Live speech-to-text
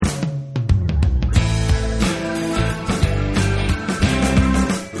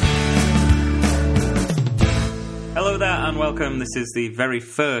welcome. This is the very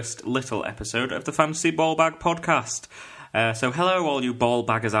first little episode of the Fantasy Ball Bag podcast. So hello all you ball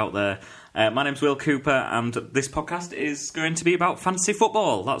baggers out there. My name's Will Cooper and this podcast is going to be about fantasy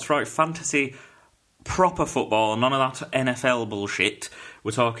football. That's right, fantasy proper football, none of that NFL bullshit.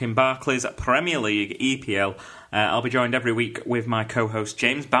 We're talking Barclays Premier League, EPL. I'll be joined every week with my co-host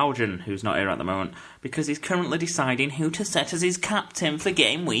James Bowden, who's not here at the moment, because he's currently deciding who to set as his captain for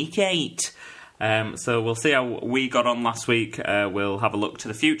game week 8. So we'll see how we got on last week. We'll have a look to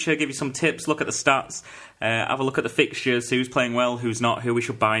the future, give you some tips, look at the stats, have a look at the fixtures, who's playing well, who's not, who we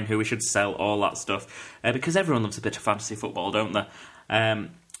should buy and who we should sell, all that stuff. Because everyone loves a bit of fantasy football, don't they?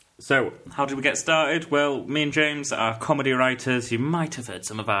 So, how did we get started? Well, me and James are comedy writers. You might have heard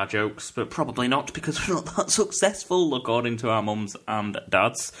some of our jokes, but probably not because we're not that successful, according to our mums and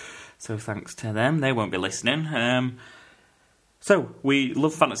dads. So thanks to them, they won't be listening. So, we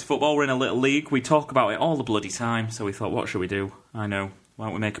love fantasy football. We're in a little league. We talk about it all the bloody time. So we thought, what should we do? I know. Why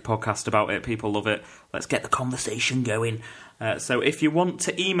don't we make a podcast about it? People love it. Let's get the conversation going. So if you want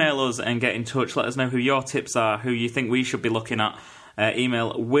to email us and get in touch, let us know who your tips are, who you think we should be looking at.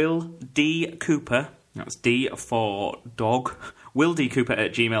 Email Will D. Cooper, that's D for dog,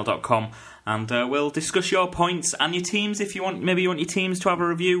 willdcooper@gmail.com, and we'll discuss your points and your teams if you want. Maybe you want your teams to have a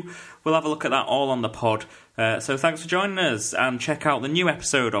review. We'll have a look at that all on the pod. So thanks for joining us, and check out the new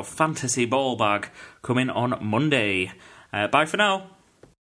episode of Fantasy Ball Bag coming on Monday. Bye for now.